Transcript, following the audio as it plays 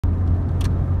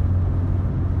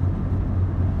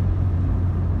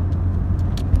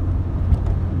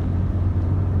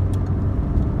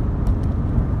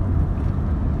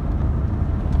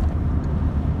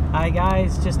Hi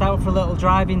guys, just out for a little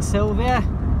drive in Silvia,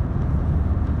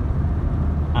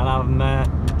 and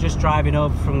I'm just driving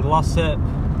over from Glossop,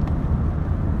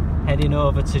 heading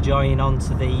over to join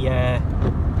onto the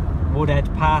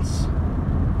Woodhead Pass,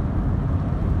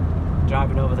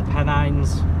 driving over the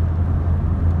Pennines.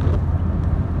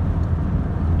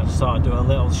 I just thought I'd do a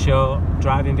little short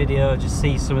driving video, just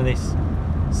see some of this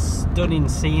stunning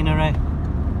scenery.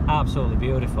 Absolutely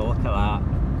beautiful, look at that,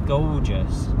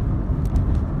 gorgeous.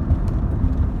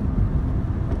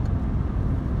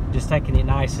 Just taking it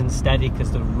nice and steady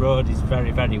because the road is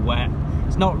very, very wet.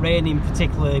 It's not raining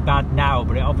particularly bad now,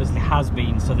 but it obviously has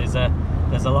been, so there's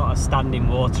a lot of standing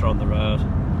water on the road.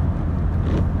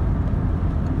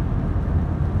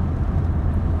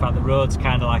 In fact, the road's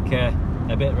kind of like a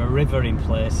bit of a river in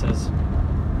places,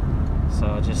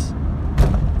 so just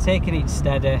taking it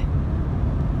steady.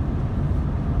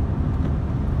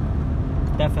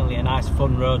 Definitely a nice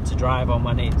fun road to drive on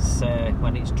when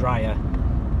it's drier.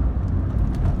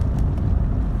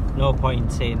 No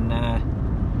point in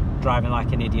driving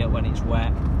like an idiot when it's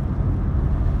wet.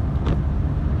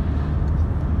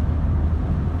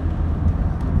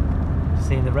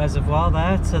 Seeing the reservoir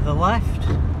there to the left.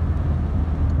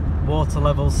 Water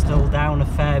level's still down a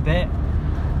fair bit.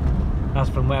 That's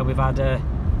from where we've had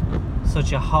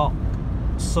such a hot,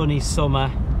 sunny summer.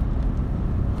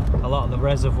 A lot of the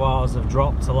reservoirs have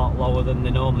dropped a lot lower than they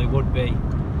normally would be.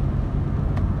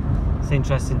 It's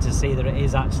interesting to see that it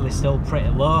is actually still pretty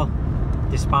low,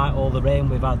 despite all the rain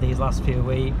we've had these last few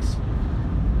weeks,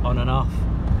 on and off.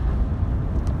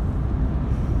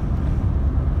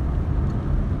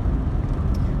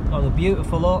 Got the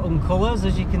beautiful autumn colours,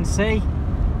 as you can see.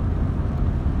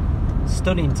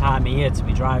 Stunning time of year to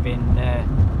be driving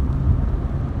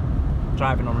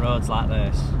on roads like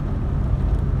this.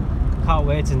 Can't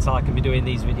wait until I can be doing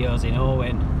these videos in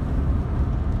Owen.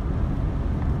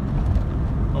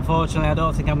 Unfortunately, I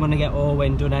don't think I'm going to get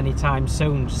Owen done anytime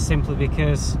soon, just simply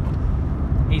because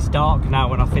it's dark now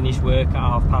when I finish work at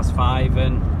 5:30,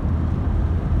 and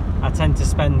I tend to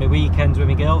spend my weekends with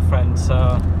my girlfriend,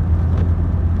 so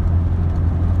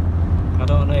I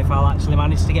don't know if I'll actually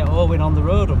manage to get Owen on the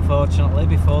road, unfortunately,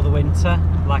 before the winter,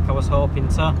 like I was hoping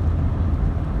to.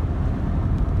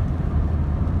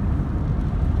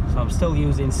 So I'm still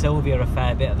using Silvia a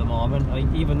fair bit at the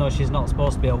moment, even though she's not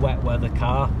supposed to be a wet weather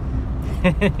car.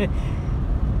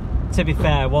 To be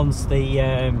fair, once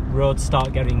the roads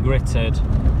start getting gritted,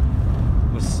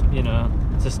 you know,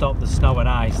 to stop the snow and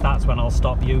ice, that's when I'll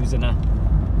stop using her.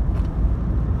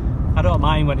 I don't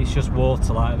mind when it's just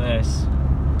water like this,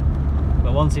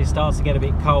 but once it starts to get a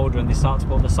bit colder and they start to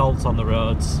put the salt on the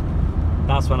roads,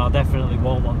 that's when I definitely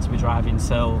won't want to be driving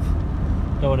Silv.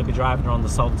 Don't want to be driving her on the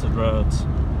salted roads.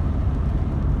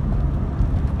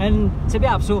 And to be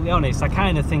absolutely honest, I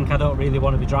kind of think I don't really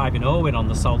want to be driving Owen on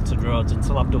the salted roads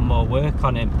until I've done more work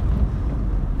on him.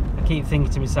 I keep thinking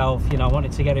to myself, you know, I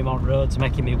wanted to get him on road to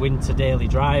make him my winter daily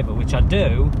driver, which I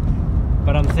do,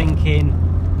 but I'm thinking,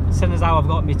 as soon as I've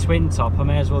got my twin top, I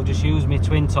may as well just use my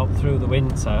twin top through the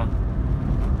winter,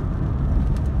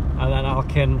 and then I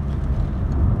can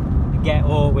get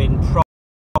Owen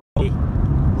properly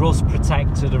rust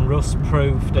protected and rust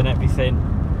proofed and everything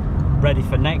ready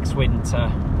for next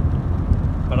winter.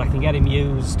 But I can get him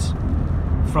used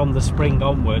from the spring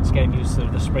onwards, get him used to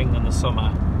the spring and the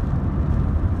summer.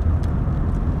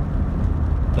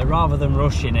 But rather than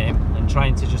rushing him and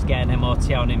trying to just get an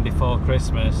MOT on him before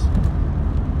Christmas,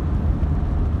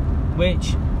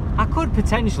 which I could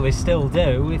potentially still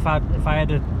do if I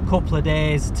had a couple of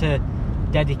days to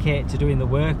dedicate to doing the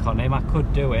work on him, I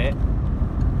could do it.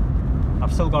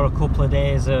 I've still got a couple of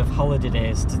days of holiday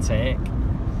days to take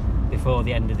before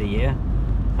the end of the year.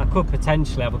 I could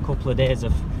potentially have a couple of days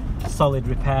of solid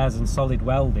repairs and solid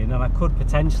welding, and I could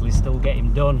potentially still get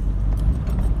him done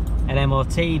and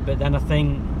MOT'd, but then I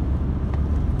think,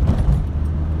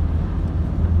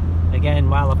 again,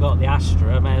 while I've got the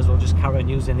Astra, I may as well just carry on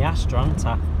using the Astra, haven't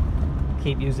I?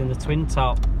 Keep using the twin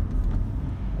top.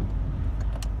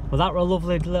 Well, that were a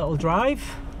lovely little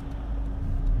drive.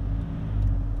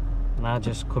 Now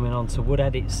just coming on to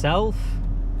Woodhead itself.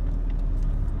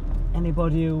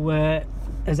 Anybody who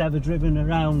has ever driven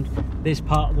around this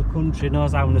part of the country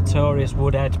knows how notorious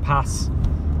Woodhead Pass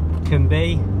can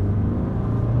be.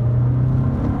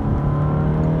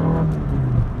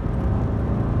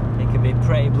 It can be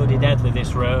pretty bloody deadly,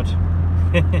 this road.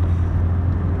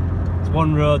 It's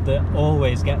one road that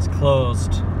always gets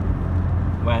closed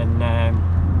when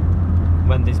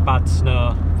there's bad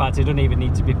snow. In fact, it doesn't even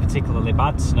need to be particularly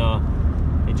bad snow.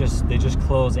 They just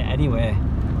close it anyway.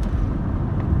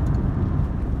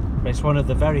 But it's one of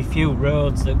the very few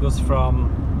roads that goes from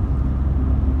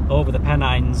over the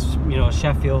Pennines, you know,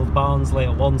 Sheffield, Barnsley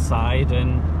at one side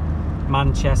and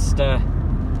Manchester,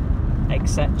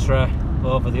 etc.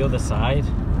 over the other side.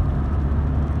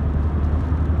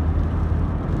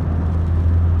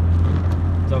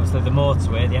 So obviously the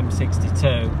motorway, the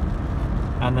M62,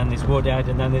 and then there's Woodhead,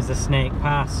 and then there's the Snake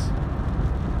Pass.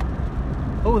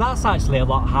 Oh, that's actually a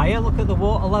lot higher. Look at the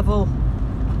water level.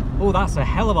 Oh, that's a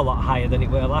hell of a lot higher than it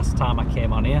were last time I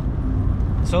came on here.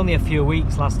 It's only a few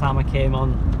weeks last time I came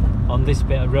on this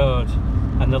bit of road,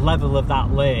 and the level of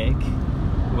that lake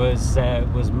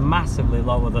was massively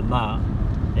lower than that.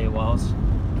 It was.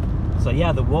 So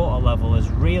yeah, the water level has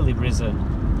really risen.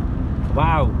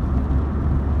 Wow,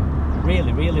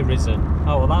 really risen.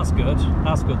 Oh well, that's good.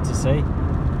 That's good to see.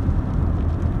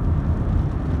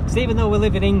 Because even though we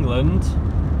live in England,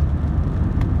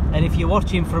 and if you're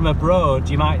watching from abroad,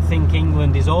 you might think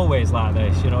England is always like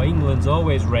this. You know, England's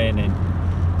always raining.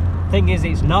 Thing is,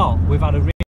 it's not. We've had a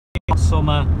really hot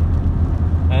summer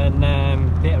and a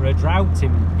bit of a drought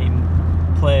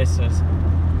in places.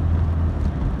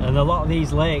 And a lot of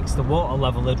these lakes, the water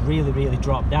level had really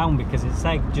dropped down because it's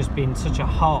like just been such a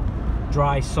hot,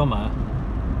 dry summer.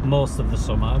 Most of the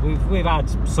summer, we've had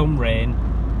some rain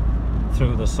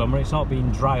through the summer. It's not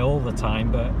been dry all the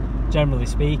time, but generally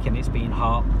speaking, it's been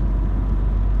hot.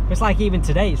 It's like even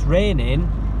today, it's raining.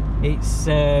 It's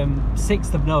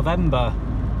 6th of November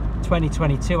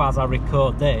 2022 as I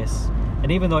record this,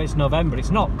 and even though it's November,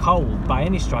 it's not cold by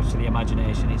any stretch of the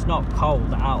imagination. It's not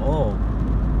cold at all.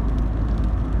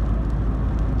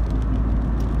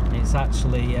 It's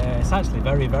actually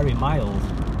very mild.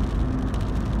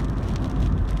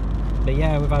 But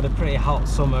yeah, we've had a pretty hot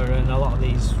summer, and a lot of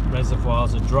these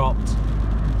reservoirs are dropped.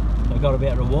 We've got a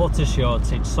bit of a water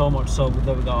shortage, so much so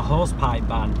that we've got a hosepipe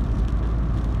ban.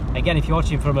 Again, if you're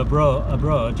watching from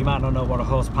abroad, you might not know what a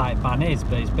hosepipe ban is,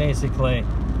 but it's basically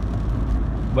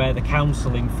where the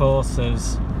council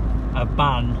enforces a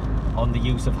ban on the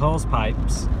use of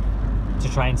hosepipes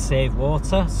to try and save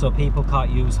water. So people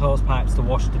can't use hosepipes to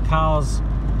wash the cars,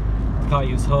 they can't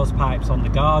use hosepipes on the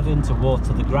garden to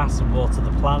water the grass and water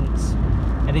the plants,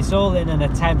 and it's all in an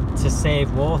attempt to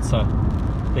save water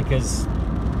because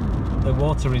the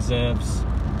water reserves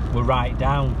were right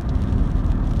down.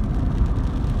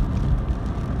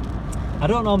 I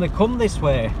don't normally come this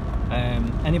way.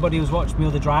 Anybody who's watched me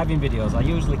other driving videos, I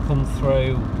usually come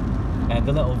through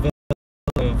the little village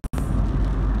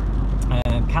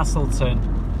of Castleton,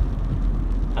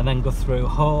 and then go through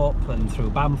Hope and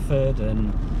through Bamford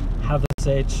and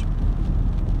Hathersage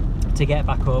to get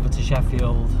back over to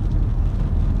Sheffield.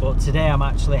 But today I'm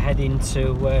actually heading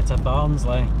to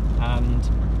Barnsley, and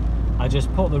I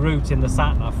just put the route in the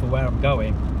sat-nav for where I'm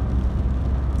going,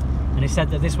 and it said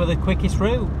that this was the quickest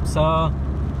route, so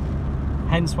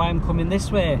hence why I'm coming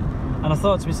this way. And I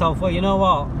thought to myself, well, you know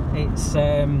what, it's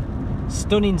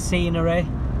stunning scenery,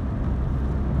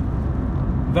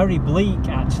 very bleak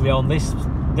actually on this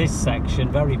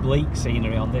section, very bleak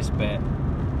scenery on this bit.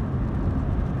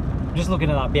 I'm just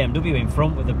looking at that BMW in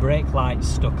front with the brake lights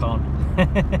stuck on.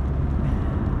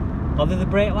 Are they the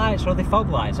brake lights or are they fog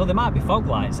lights? Oh, they might be fog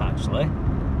lights actually,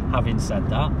 having said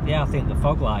that. Yeah, I think they're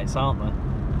fog lights, aren't they?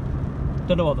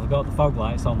 Don't know what they've got the fog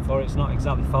lights on for, it's not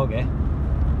exactly foggy.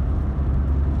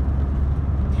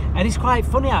 And it's quite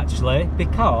funny actually,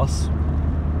 because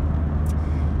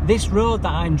this road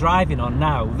that I'm driving on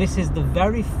now, this is the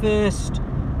very first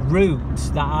route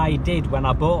that I did when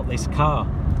I bought this car.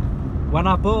 When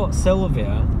I bought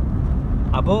Silvia,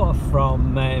 I bought her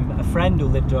from a friend who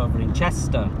lived over in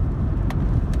Chester,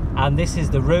 and this is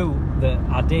the route that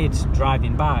I did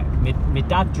driving back. My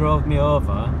dad drove me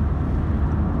over,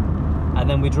 and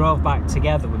then we drove back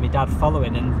together with my dad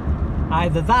following, and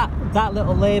either that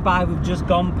little lay-by we've just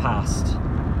gone past,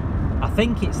 I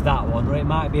think it's that one, or it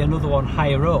might be another one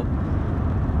higher up,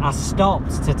 I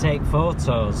stopped to take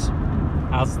photos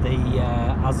as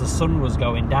the sun was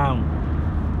going down,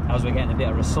 as we're getting a bit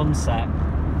of a sunset.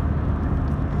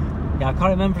 Yeah, I can't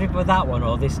remember if it was that one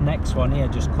or this next one here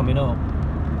just coming up.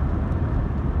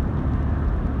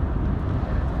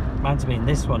 Might have been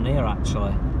this one here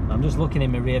actually. I'm just looking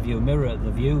in my rear view mirror at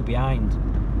the view behind,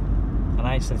 and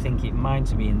I actually think it might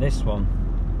have been this one.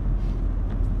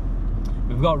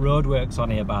 We've got roadworks on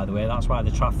here, by the way, that's why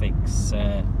the traffic's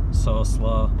so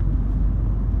slow.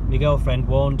 My girlfriend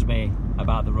warned me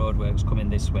about the roadworks coming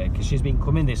this way, because she's been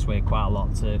coming this way quite a lot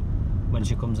when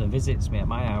she comes and visits me at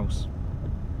my house.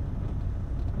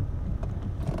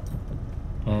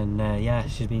 And yeah,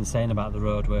 she's been saying about the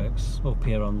roadworks up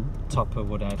here on top of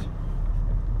Woodhead.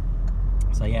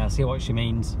 So yeah, I see what she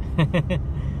means.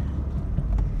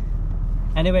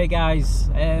 Anyway guys,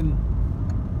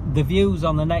 the views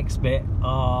on the next bit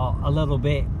are a little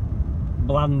bit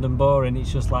bland and boring.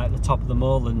 It's just like the top of the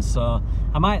moorlands, so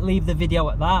I might leave the video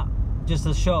at that. Just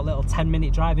a short little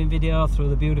 10-minute driving video through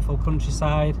the beautiful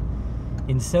countryside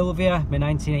in Silvia, my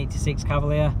 1986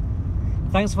 Cavalier.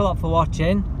 Thanks a lot for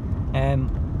watching.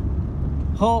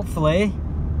 Hopefully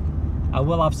I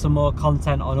will have some more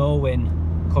content on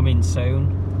Owen coming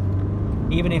soon,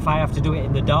 even if I have to do it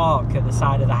in the dark at the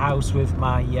side of the house with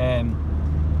my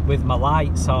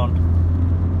lights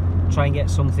on. Try and get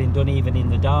something done even in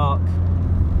the dark.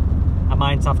 I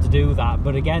might have to do that,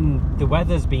 but again, the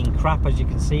weather's been crap, as you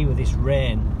can see, with this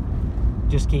rain.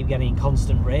 Just keep getting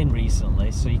constant rain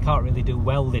recently, so you can't really do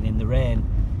welding in the rain.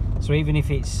 So even if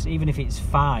it's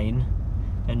fine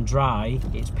and dry,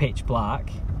 it's pitch black.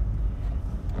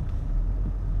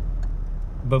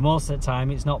 But most of the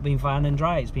time it's not been fine and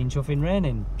dry, it's been chuffing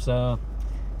raining. So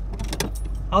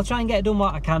I'll try and get done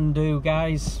what I can do,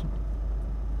 guys.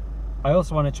 I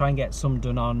also want to try and get some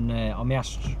done on my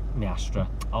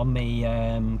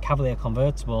Cavalier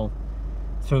convertible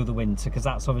through the winter, because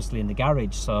that's obviously in the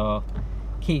garage. So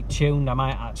keep tuned. I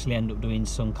might actually end up doing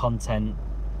some content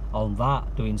on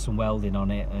that, doing some welding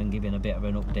on it and giving a bit of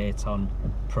an update on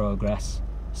progress.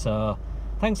 So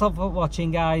thanks a lot for watching,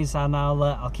 guys, and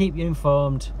I'll keep you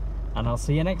informed, and I'll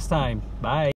see you next time. Bye.